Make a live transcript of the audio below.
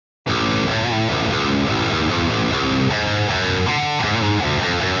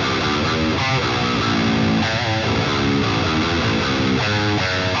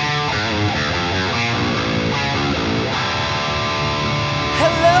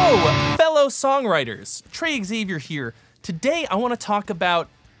Hello, fellow songwriters. Trey Xavier here. Today I want to talk about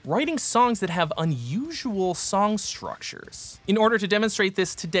writing songs that have unusual song structures. In order to demonstrate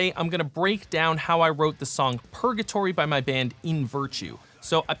this today, I'm going to break down how I wrote the song Purgatory by my band In Virtue.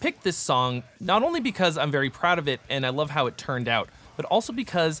 So I picked this song not only because I'm very proud of it and I love how it turned out, but also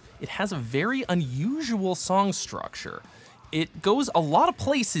because it has a very unusual song structure. It goes a lot of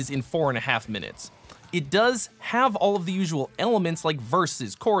places in 4.5 minutes. It does have all of the usual elements like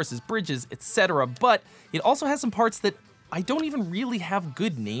verses, choruses, bridges, etc., but it also has some parts that I don't even really have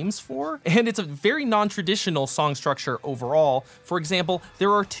good names for, and it's a very non-traditional song structure overall. For example,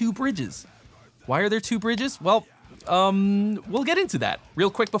 there are 2 bridges. Why are there 2 bridges? Well, we'll get into that.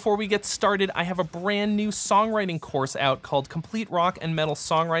 Real quick before we get started, I have a brand new songwriting course out called Complete Rock and Metal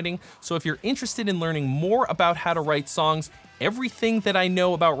Songwriting, so if you're interested in learning more about how to write songs, everything that I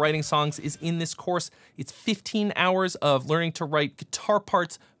know about writing songs is in this course. It's 15 hours of learning to write guitar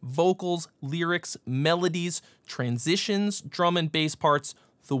parts, vocals, lyrics, melodies, transitions, drum and bass parts,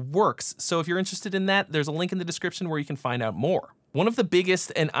 the works. So if you're interested in that, there's a link in the description where you can find out more. One of the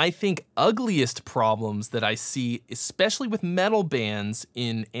biggest and I think ugliest problems that I see, especially with metal bands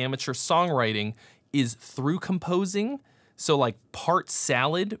in amateur songwriting, is through composing. So like part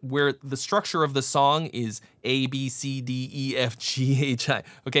salad, where the structure of the song is A, B, C, D, E, F, G, H, I.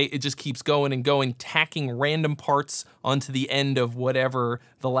 Okay, it just keeps going and going, tacking random parts onto the end of whatever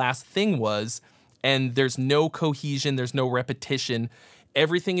the last thing was, and there's no cohesion, there's no repetition.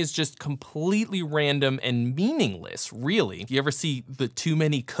 Everything is just completely random and meaningless, really. You ever see the Too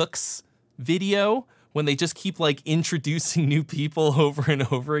Many Cooks video? When they just keep like introducing new people over and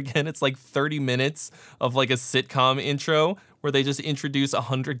over again. It's like 30 minutes of like a sitcom intro where they just introduce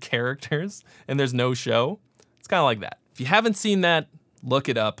 100 characters and there's no show. It's kind of like that. If you haven't seen that, look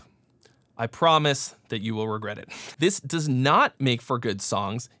it up. I promise that you will regret it. This does not make for good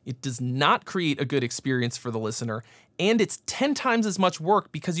songs. It does not create a good experience for the listener. And it's 10 times as much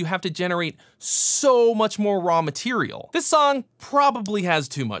work because you have to generate so much more raw material. This song probably has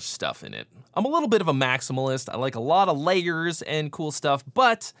too much stuff in it. I'm a little bit of a maximalist. I like a lot of layers and cool stuff,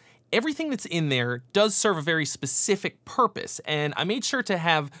 but everything that's in there does serve a very specific purpose, and I made sure to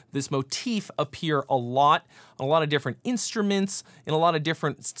have this motif appear a lot on a lot of different instruments, in a lot of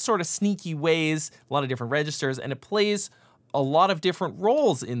different sort of sneaky ways, a lot of different registers, and it plays a lot of different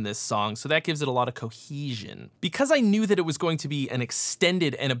roles in this song, so that gives it a lot of cohesion. Because I knew that it was going to be an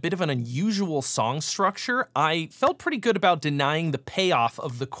extended and a bit of an unusual song structure, I felt pretty good about denying the payoff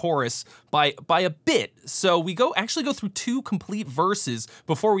of the chorus by a bit. So we actually go through 2 complete verses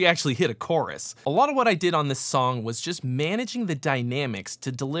before we actually hit a chorus. A lot of what I did on this song was just managing the dynamics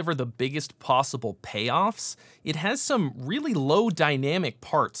to deliver the biggest possible payoffs. It has some really low dynamic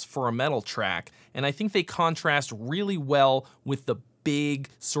parts for a metal track, and I think they contrast really well with the big,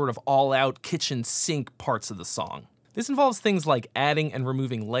 sort of all-out kitchen sink parts of the song. This involves things like adding and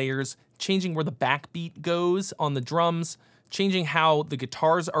removing layers, changing where the backbeat goes on the drums, changing how the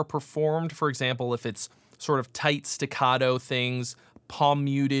guitars are performed, for example, if it's sort of tight staccato things, palm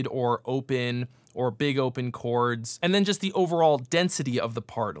muted or open, or big open chords, and then just the overall density of the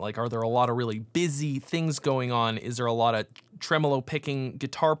part. Like, are there a lot of really busy things going on? Is there a lot of tremolo picking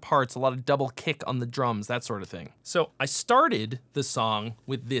guitar parts, a lot of double kick on the drums, that sort of thing. So I started the song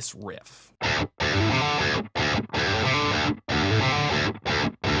with this riff.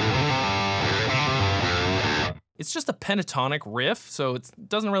 It's just a pentatonic riff, so it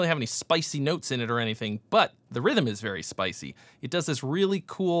doesn't really have any spicy notes in it or anything, but the rhythm is very spicy. It does this really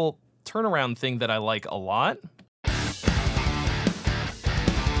cool turnaround thing that I like a lot.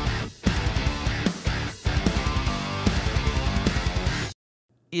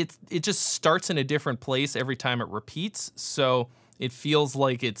 It just starts in a different place every time it repeats, so it feels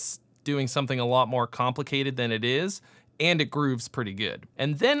like it's doing something a lot more complicated than it is, and it grooves pretty good.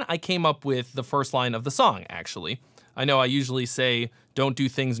 And then I came up with the first line of the song, actually. I know I usually say don't do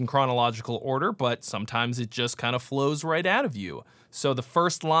things in chronological order, but sometimes it just kind of flows right out of you. So the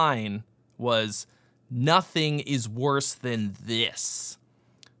first line was, "Nothing is worse than this."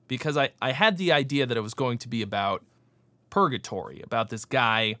 Because I had the idea that it was going to be about purgatory, about this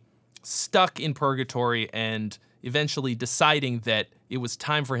guy stuck in purgatory and eventually deciding that it was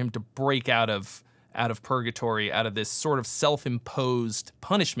time for him to break out of purgatory, out of this sort of self-imposed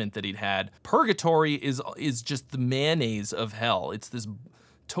punishment that he'd had. Purgatory is just the mayonnaise of hell. It's this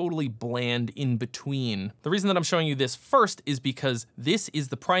totally bland in between. The reason that I'm showing you this first is because this is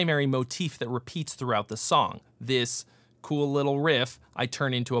the primary motif that repeats throughout the song. This cool little riff I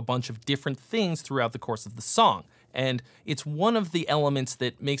turn into a bunch of different things throughout the course of the song. And it's one of the elements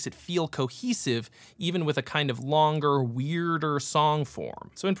that makes it feel cohesive, even with a kind of longer, weirder song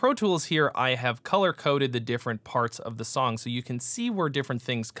form. So in Pro Tools here, I have color-coded the different parts of the song so you can see where different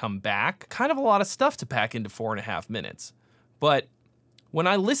things come back. Kind of a lot of stuff to pack into 4.5 minutes. But when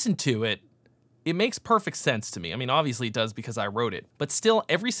I listen to it, it makes perfect sense to me. I mean, obviously it does because I wrote it, but still,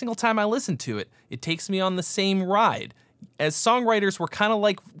 every single time I listen to it, it takes me on the same ride. As songwriters, we're kind of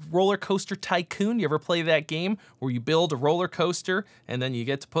like Roller Coaster Tycoon. You ever play that game where you build a roller coaster and then you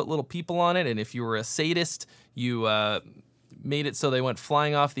get to put little people on it, and if you were a sadist, you made it so they went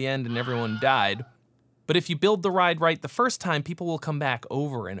flying off the end and everyone died. But if you build the ride right the first time, people will come back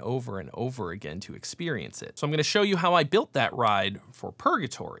over and over and over again to experience it. So I'm gonna show you how I built that ride for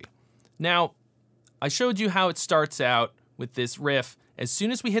Purgatory. Now, I showed you how it starts out with this riff. As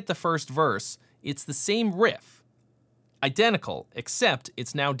soon as we hit the first verse, it's the same riff, identical, except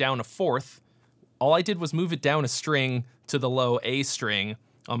it's now down a fourth. All I did was move it down a string to the low A string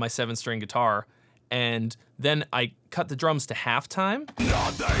on my 7-string guitar, and then I cut the drums to halftime.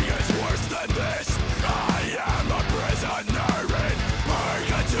 Nothing is worse than this. I am a prisoner in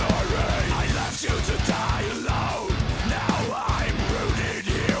Purgatory. I left you to die alone. Now I'm rooted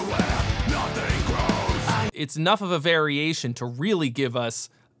here where nothing grows. It's enough of a variation to really give us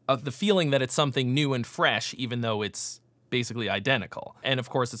the feeling that it's something new and fresh, even though it's basically identical. And of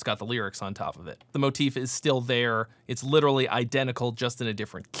course, it's got the lyrics on top of it. The motif is still there. It's literally identical, just in a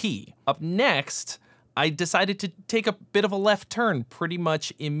different key. Up next, I decided to take a bit of a left turn pretty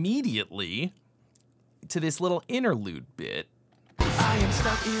much immediately to this little interlude bit. I am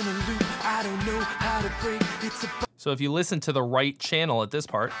stuck in a loop. I don't know how to break. It's a So if you listen to the right channel at this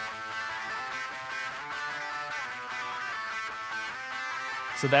part,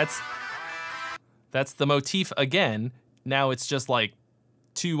 so that's the motif again. Now it's just like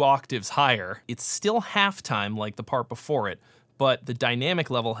 2 octaves higher. It's still halftime like the part before it, but the dynamic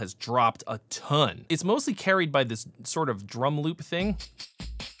level has dropped a ton. It's mostly carried by this sort of drum loop thing,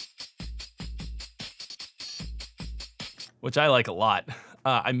 which I like a lot.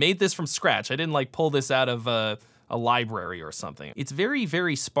 I made this from scratch. I didn't like pull this out of a library or something. It's very,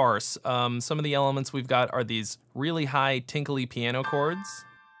 very sparse. Some of the elements we've got are these really high tinkly piano chords.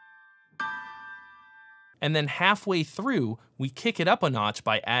 And then halfway through, we kick it up a notch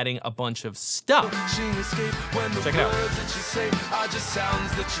by adding a bunch of stuff. Check it out.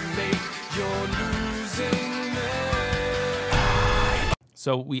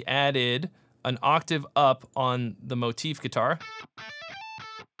 So we added an octave up on the motif guitar.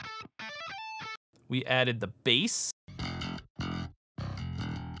 We added the bass.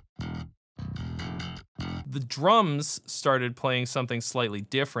 The drums started playing something slightly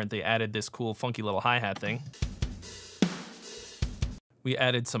different. They added this cool, funky little hi-hat thing. We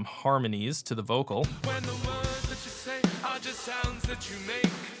added some harmonies to the vocal. When the words that you say are just sounds that you make,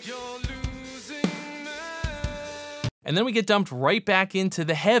 you're losing me. And then we get dumped right back into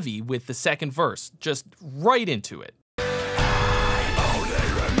the heavy with the second verse, just right into it. I only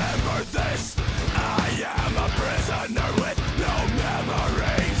remember this. I am a prisoner with no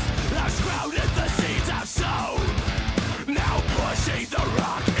memories. I've sprouted the seeds I've sown. Now pushing the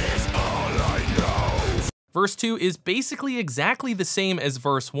rock is all I know. Verse 2 is basically exactly the same as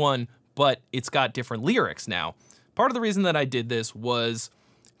verse 1, but it's got different lyrics now. Part of the reason that I did this was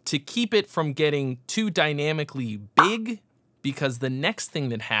to keep it from getting too dynamically big, because the next thing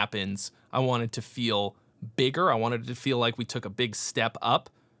that happens, I wanted to feel bigger. I wanted it to feel like we took a big step up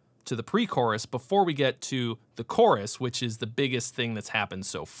to the pre-chorus before we get to the chorus, which is the biggest thing that's happened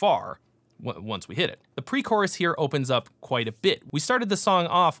so far once we hit it. The pre-chorus here opens up quite a bit. We started the song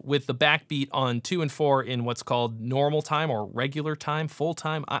off with the backbeat on 2 and 4 in what's called normal time or regular time, full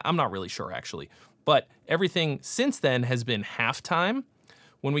time. I'm not really sure actually, but everything since then has been halftime.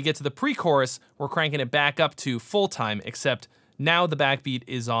 When we get to the pre-chorus, we're cranking it back up to full time, except now the backbeat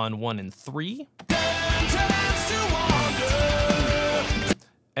is on 1 and 3.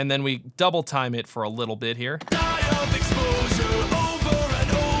 And then we double time it for a little bit here.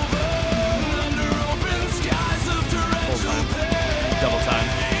 Double time.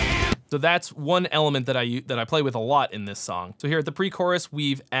 So that's one element that I play with a lot in this song. So here at the pre-chorus,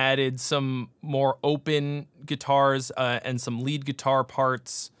 we've added some more open guitars and some lead guitar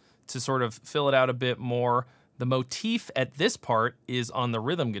parts to sort of fill it out a bit more. The motif at this part is on the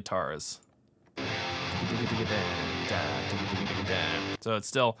rhythm guitars. So it's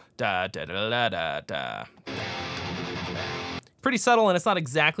still da da da da da da. Pretty subtle, and it's not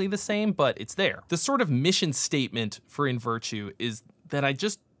exactly the same, but it's there. The sort of mission statement for In Virtue is that I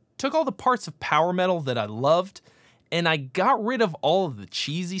just took all the parts of power metal that I loved and I got rid of all of the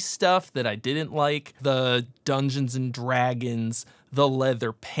cheesy stuff that I didn't like. The Dungeons and Dragons, the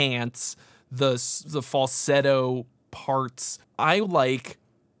leather pants, the falsetto parts. I like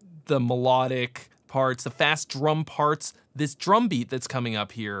the melodic parts, the fast drum parts. This drum beat that's coming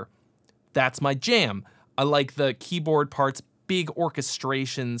up here, that's my jam. I like the keyboard parts, big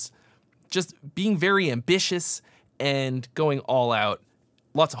orchestrations, just being very ambitious and going all out.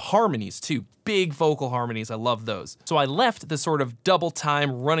 Lots of harmonies too, big vocal harmonies, I love those. So I left the sort of double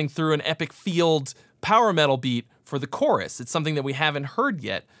time running through an epic field power metal beat for the chorus. It's something that we haven't heard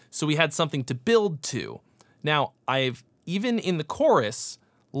yet, so we had something to build to. Now, I've, even in the chorus,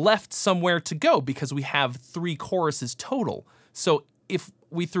 left somewhere to go because we have 3 choruses total. So if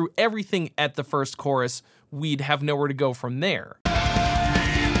we threw everything at the first chorus, we'd have nowhere to go from there.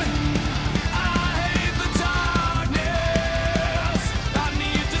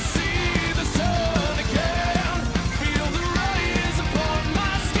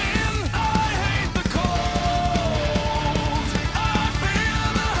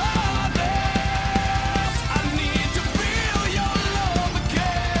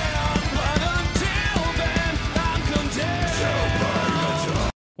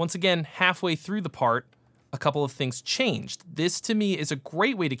 Once again, halfway through the part, a couple of things changed. This, to me, is a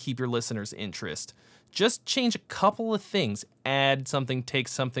great way to keep your listeners' interest. Just change a couple of things. Add something, take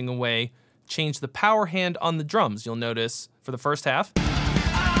something away. Change the power hand on the drums. You'll notice for the first half,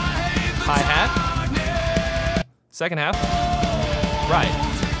 hi-hat. Second half, right.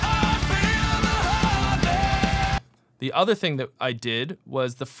 The other thing that I did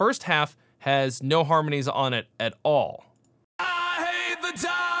was the first half has no harmonies on it at all.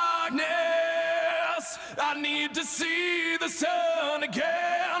 I need to see the sun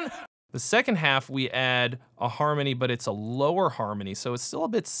again. The second half, we add a harmony, but it's a lower harmony, so it's still a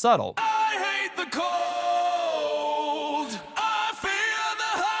bit subtle. I hate the cold. I fear the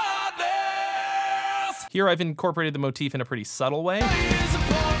hardness. Here, I've incorporated the motif in a pretty subtle way.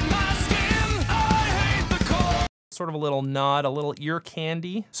 Sort of a little nod, a little ear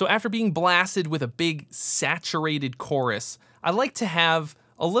candy. So after being blasted with a big saturated chorus, I like to have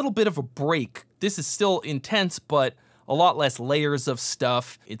a little bit of a break. This is still intense, but a lot less layers of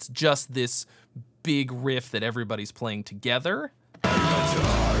stuff. It's just this big riff that everybody's playing together.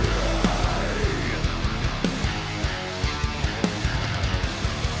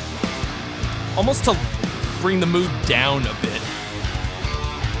 Almost to bring the mood down a bit.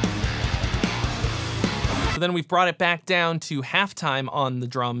 So then we've brought it back down to halftime on the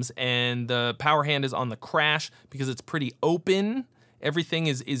drums, and the power hand is on the crash because it's pretty open. Everything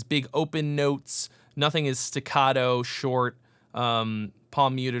is big open notes. Nothing is staccato, short, palm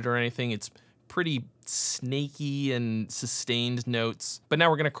muted or anything. It's pretty snaky and sustained notes. But now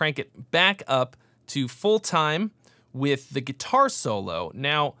we're gonna crank it back up to full time with the guitar solo.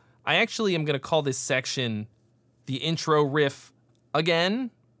 Now, I actually am gonna call this section the intro riff again,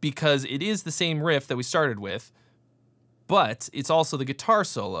 because it is the same riff that we started with, but it's also the guitar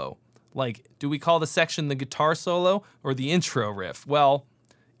solo. Like, do we call the section the guitar solo or the intro riff? Well,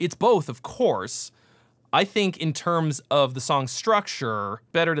 it's both, of course. I think in terms of the song structure,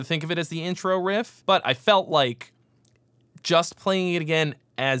 better to think of it as the intro riff, but I felt like just playing it again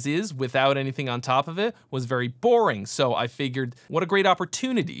as is without anything on top of it was very boring. So I figured, what a great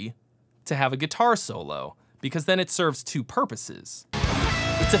opportunity to have a guitar solo, because then it serves 2 purposes.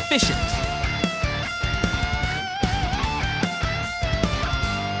 It's efficient.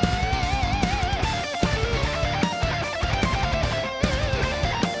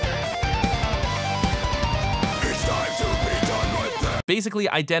 Basically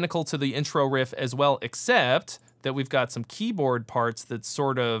identical to the intro riff as well, except that we've got some keyboard parts that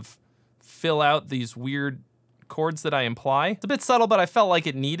sort of fill out these weird chords that I imply. It's a bit subtle, but I felt like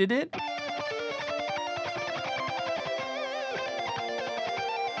it needed it.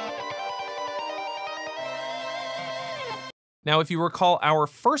 Now, if you recall, our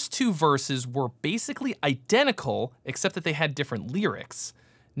first 2 verses were basically identical, except that they had different lyrics.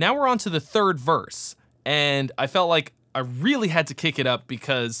 Now we're on to the 3rd verse, and I felt like I really had to kick it up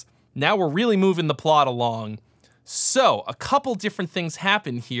because now we're really moving the plot along. So, a couple different things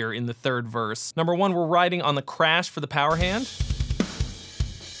happen here in the 3rd verse. Number 1, we're riding on the crash for the power hand.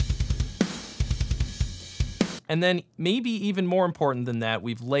 And then, maybe even more important than that,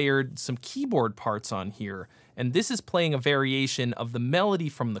 we've layered some keyboard parts on here. And this is playing a variation of the melody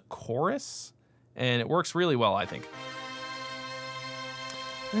from the chorus, and it works really well, I think.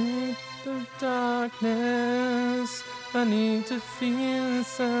 In the darkness, I need to feel the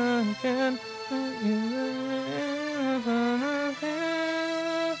sun again.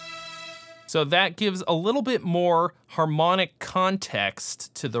 So that gives a little bit more harmonic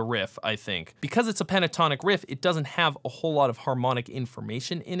context to the riff, I think. Because it's a pentatonic riff, it doesn't have a whole lot of harmonic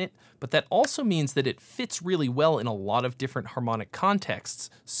information in it, but that also means that it fits really well in a lot of different harmonic contexts.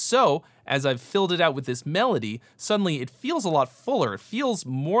 So, as I've filled it out with this melody, suddenly it feels a lot fuller. It feels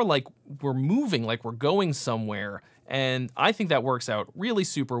more like we're moving, like we're going somewhere. And I think that works out really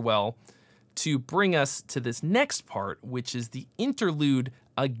super well to bring us to this next part, which is the interlude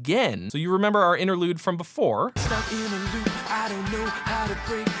again. So you remember our interlude from before.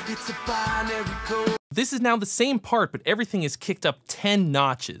 This is now the same part, but everything is kicked up 10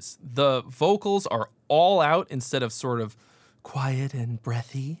 notches. The vocals are all out instead of sort of quiet and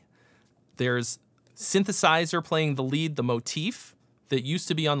breathy. There's synthesizer playing the lead, the motif that used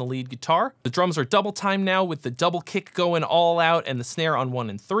to be on the lead guitar. The drums are double time now with the double kick going all out and the snare on 1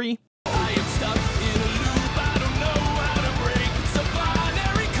 and 3. I am stuck in a loop, I don't know how to break. It's a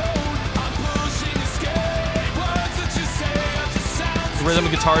binary code, I'm pushing escape. Words that you say are just sounds. The rhythm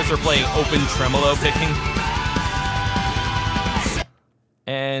guitars are playing open tremolo picking.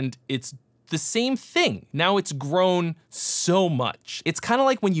 And it's the same thing. Now it's grown so much. It's kind of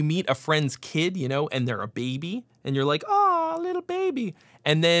like when you meet a friend's kid, you know, and they're a baby, and you're like, oh, little baby.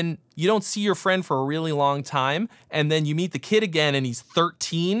 And then you don't see your friend for a really long time, and then you meet the kid again, and he's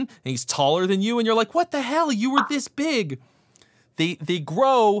 13, and he's taller than you, and you're like, what the hell, you were this big. They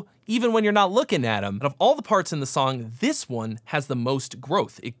grow even when you're not looking at them. But of all the parts in the song, this one has the most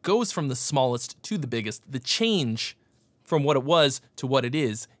growth. It goes from the smallest to the biggest. The change from what it was to what it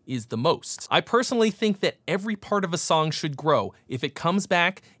is the most. I personally think that every part of a song should grow. If it comes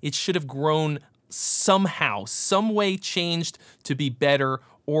back, it should have grown somehow, some way changed to be better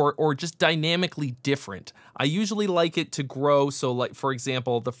or just dynamically different. I usually like it to grow, so like, for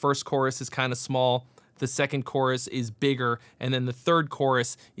example, the first chorus is kind of small, the second chorus is bigger, and then the third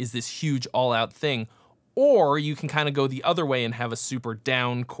chorus is this huge all-out thing. Or you can kind of go the other way and have a super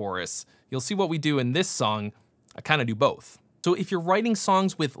down chorus. You'll see what we do in this song. I kind of do both. So if you're writing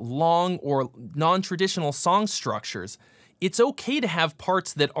songs with long or non-traditional song structures, it's okay to have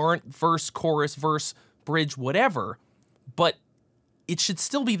parts that aren't verse, chorus, verse, bridge, whatever, but it should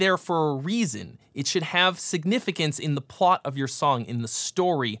still be there for a reason. It should have significance in the plot of your song, in the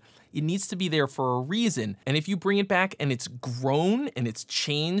story. It needs to be there for a reason. And if you bring it back and it's grown and it's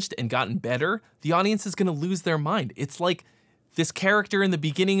changed and gotten better, the audience is gonna lose their mind. It's like this character in the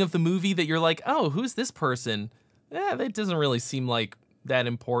beginning of the movie that you're like, oh, who's this person? That doesn't really seem like that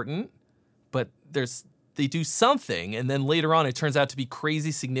important, but they do something, and then later on it turns out to be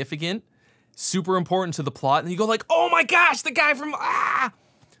crazy significant, super important to the plot, and you go like, oh my gosh, the guy from, ah!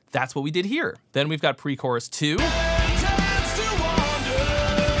 That's what we did here. Then we've got pre-chorus 2.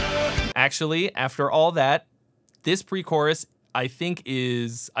 Actually, after all that, this pre-chorus, I think,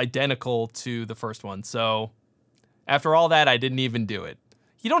 is identical to the first one, so after all that, I didn't even do it.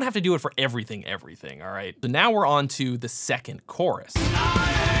 You don't have to do it for everything, all right? So now we're on to the second chorus.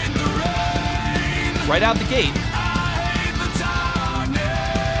 Right out the gate,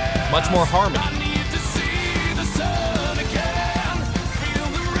 much more harmony.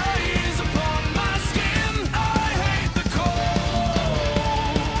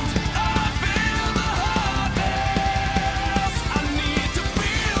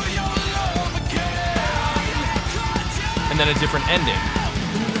 And then a different ending.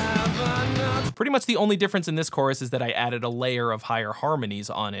 Pretty much the only difference in this chorus is that I added a layer of higher harmonies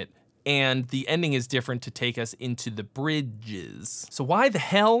on it, and the ending is different to take us into the bridges. So why the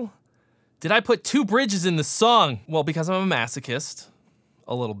hell did I put 2 bridges in the song? Well, because I'm a masochist,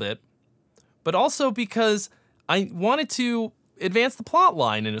 a little bit, but also because I wanted to advance the plot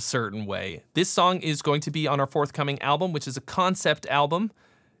line in a certain way. This song is going to be on our forthcoming album, which is a concept album,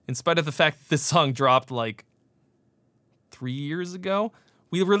 in spite of the fact that this song dropped like 3 years ago.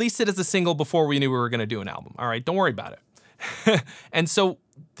 We released it as a single before we knew we were gonna do an album. All right, don't worry about it. And so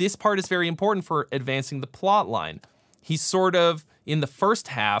this part is very important for advancing the plot line. He sort of, in the first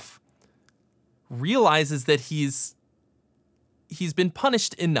half, realizes that he's been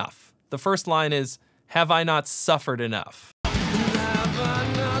punished enough. The first line is, have I not suffered enough? Have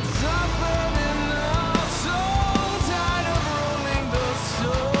I not suffered enough? So tired of roaming the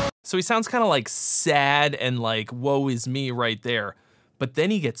shore. So he sounds kind of like sad and like, woe is me right there. But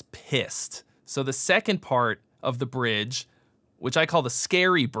then he gets pissed. So the second part of the bridge, which I call the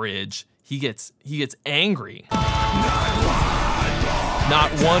scary bridge, he gets angry. Not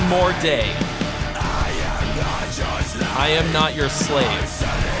one more day. I am not your slave.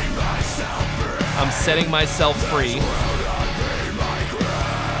 I'm setting myself free.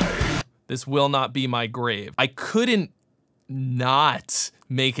 This will not be my grave. I couldn't not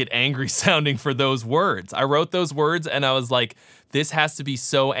make it angry sounding for those words. I wrote those words and I was like, this has to be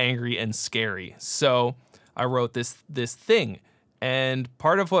so angry and scary. So I wrote this thing. And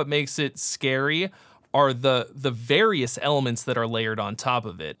part of what makes it scary are the various elements that are layered on top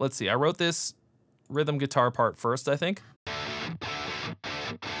of it. Let's see, I wrote this rhythm guitar part first, I think.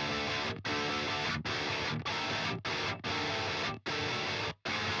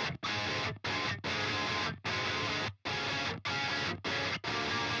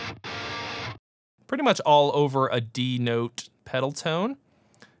 Pretty much all over a D note pedal tone.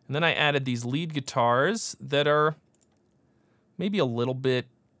 And then I added these lead guitars that are maybe a little bit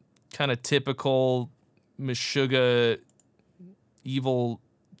kind of typical Meshuggah evil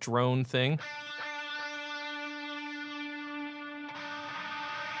drone thing.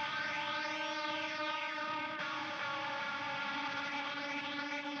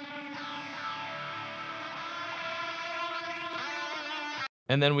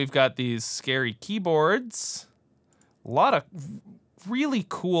 And then we've got these scary keyboards. A lot of really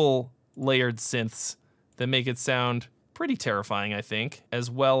cool layered synths that make it sound pretty terrifying, I think,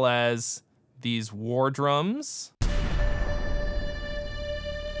 as well as these war drums.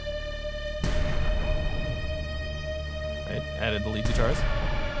 Right, added the lead guitars.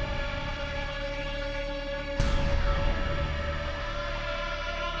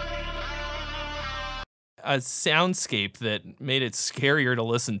 A soundscape that made it scarier to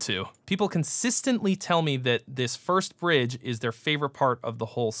listen to. People consistently tell me that this first bridge is their favorite part of the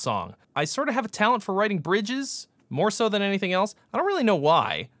whole song. I sort of have a talent for writing bridges, more so than anything else. I don't really know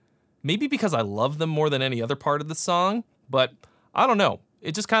why. Maybe because I love them more than any other part of the song, but I don't know.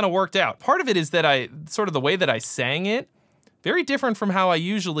 It just kind of worked out. Part of it is that sort of the way that I sang it, very different from how I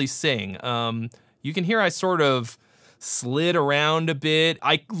usually sing. You can hear I sort of slid around a bit.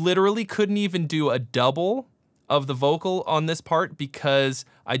 I literally couldn't even do a double of the vocal on this part because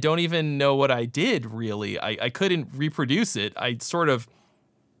I don't even know what I did, really. I couldn't reproduce it. It's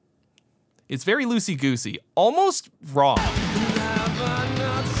very loosey-goosey, almost wrong.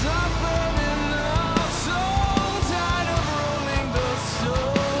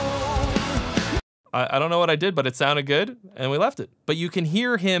 I don't know what I did, but it sounded good, and we left it. But you can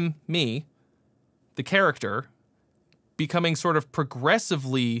hear him, me, the character, becoming sort of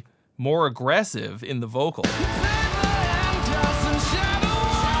progressively more aggressive in the vocal.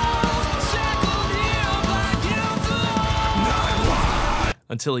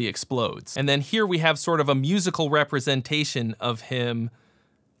 Until he explodes. And then here we have sort of a musical representation of him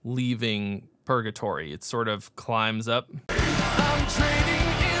leaving Purgatory. It sort of climbs up. I'm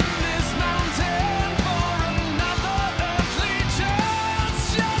trading in this mountain for another earthly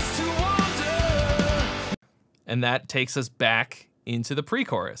chance just to wander. And that takes us back into the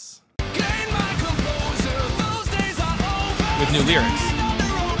pre-chorus. With new lyrics.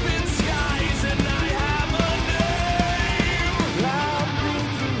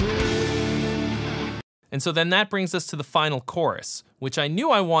 And so then that brings us to the final chorus, which I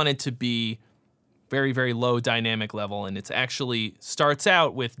knew I wanted to be very, very low dynamic level, and it actually starts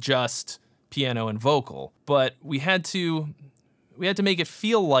out with just piano and vocal. But we had to make it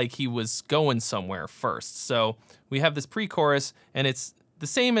feel like he was going somewhere first. So we have this pre-chorus, and it's the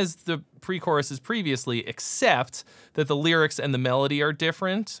same as the pre-choruses previously, except that the lyrics and the melody are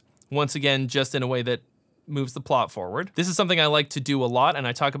different. Once again, just in a way that moves the plot forward. This is something I like to do a lot, and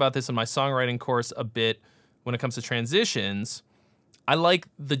I talk about this in my songwriting course a bit when it comes to transitions. I like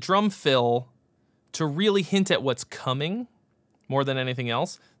the drum fill to really hint at what's coming more than anything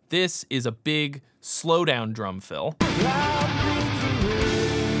else. This is a big slowdown drum fill.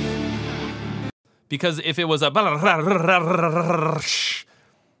 Because if it was a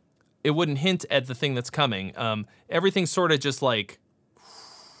it wouldn't hint at the thing that's coming. Everything sort of just like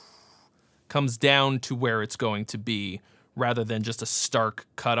comes down to where it's going to be rather than just a stark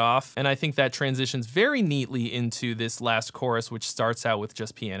cutoff. And I think that transitions very neatly into this last chorus, which starts out with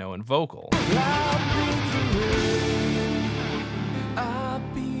just piano and vocal. I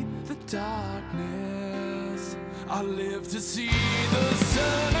beat the darkness. I live to see the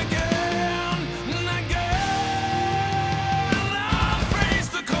sun again and again. I face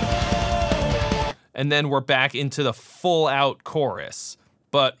the cold. And then we're back into the full out chorus.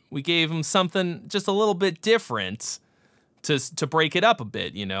 But we gave him something just a little bit different to break it up a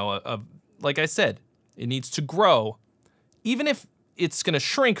bit, you know. Like I said, it needs to grow, even if it's gonna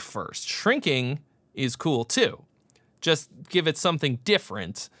shrink first. Shrinking is cool too. Just give it something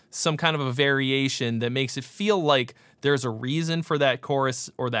different, some kind of a variation that makes it feel like there's a reason for that chorus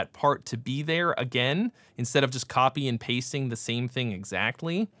or that part to be there again, instead of just copy and pasting the same thing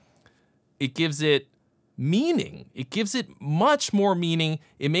exactly. It gives it meaning. It gives it much more meaning.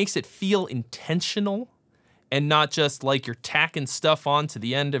 It makes it feel intentional and not just like you're tacking stuff on to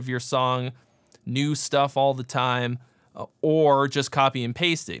the end of your song, new stuff all the time, or just copy and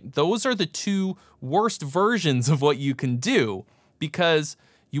pasting. Those are the two worst versions of what you can do, because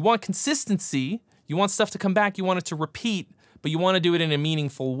you want consistency, you want stuff to come back, you want it to repeat, but you want to do it in a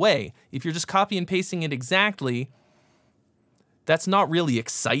meaningful way. If you're just copy and pasting it exactly, that's not really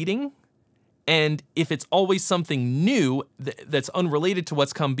exciting. And if it's always something new that's unrelated to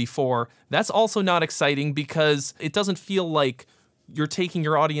what's come before, that's also not exciting, because it doesn't feel like you're taking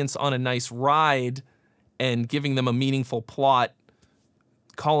your audience on a nice ride and giving them a meaningful plot,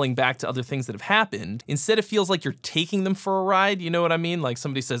 calling back to other things that have happened. Instead, it feels like you're taking them for a ride, you know what I mean? Like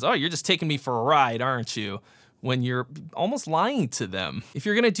somebody says, oh, you're just taking me for a ride, aren't you? When you're almost lying to them. If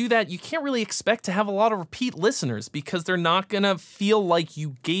you're gonna do that, you can't really expect to have a lot of repeat listeners, because they're not gonna feel like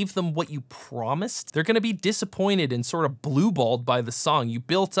you gave them what you promised. They're gonna be disappointed and sort of blue-balled by the song. You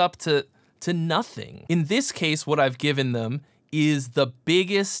built up to nothing. In this case, what I've given them is the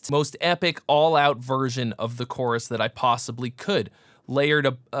biggest, most epic, all-out version of the chorus that I possibly could. Layered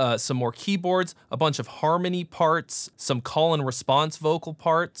some more keyboards, a bunch of harmony parts, some call and response vocal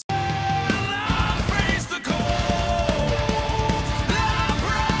parts.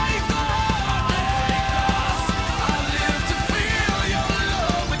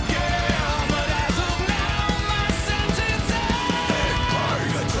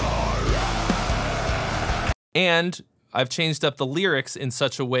 And I've changed up the lyrics in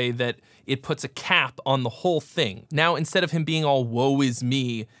such a way that it puts a cap on the whole thing. Now, instead of him being all woe is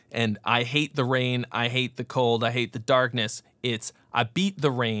me and I hate the rain, I hate the cold, I hate the darkness, it's I beat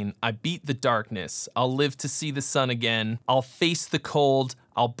the rain, I beat the darkness, I'll live to see the sun again, I'll face the cold,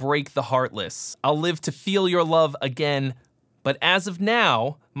 I'll break the heartless, I'll live to feel your love again, but as of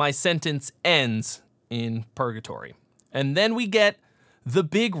now, my sentence ends in Purgatory. And then we get the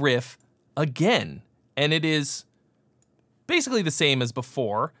big riff again. And it is basically the same as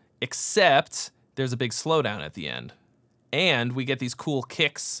before, except there's a big slowdown at the end. And we get these cool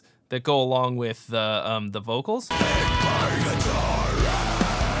kicks that go along with the vocals.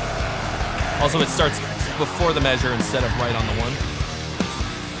 Also, it starts before the measure instead of right on the one.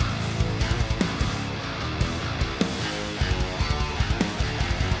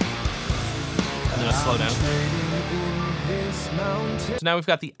 And then a slowdown. So now we've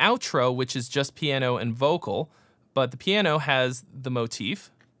got the outro, which is just piano and vocal, but the piano has the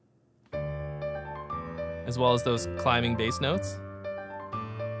motif, as well as those climbing bass notes.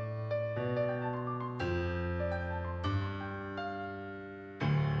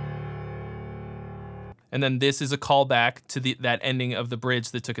 And then this is a callback to that ending of the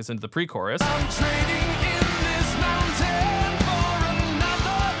bridge that took us into the pre-chorus.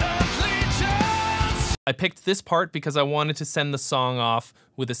 I picked this part because I wanted to send the song off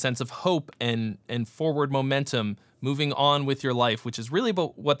with a sense of hope and forward momentum, moving on with your life, which is really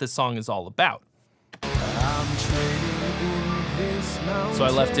about what this song is all about. So I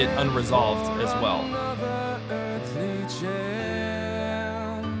left it unresolved as well.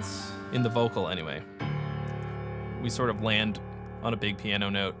 In the vocal anyway. We sort of land on a big piano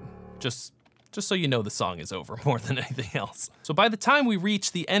note, just so you know the song is over more than anything else. So by the time we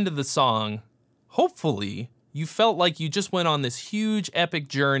reach the end of the song, hopefully, you felt like you just went on this huge epic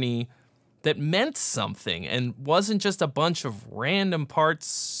journey that meant something and wasn't just a bunch of random parts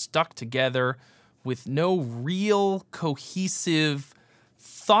stuck together with no real cohesive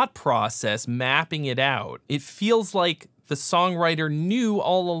thought process mapping it out. It feels like the songwriter knew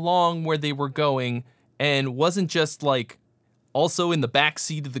all along where they were going and wasn't just like also in the back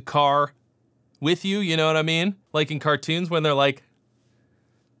seat of the car with you, you know what I mean? Like in cartoons when they're like,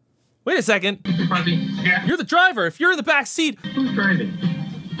 wait a second. Yeah. You're the driver. If you're in the back seat. Who's driving?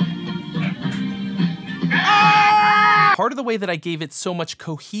 Part of the way that I gave it so much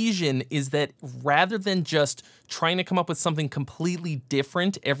cohesion is that rather than just trying to come up with something completely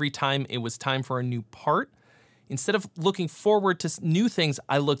different every time it was time for a new part, instead of looking forward to new things,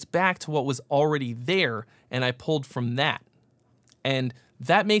 I looked back to what was already there and I pulled from that. And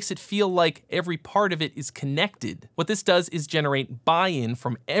that makes it feel like every part of it is connected. What this does is generate buy-in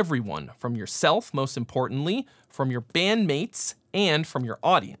from everyone, from yourself, most importantly, from your bandmates, and from your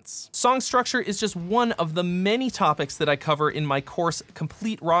audience. Song structure is just one of the many topics that I cover in my course,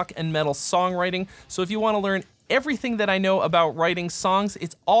 Complete Rock and Metal Songwriting. So if you want to learn everything that I know about writing songs,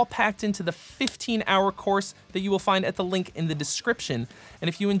 it's all packed into the 15-hour course that you will find at the link in the description. And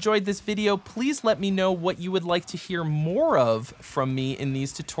if you enjoyed this video, please let me know what you would like to hear more of from me in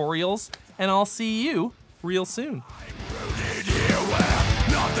these tutorials, and I'll see you real soon. I'm rooted here where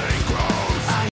nothing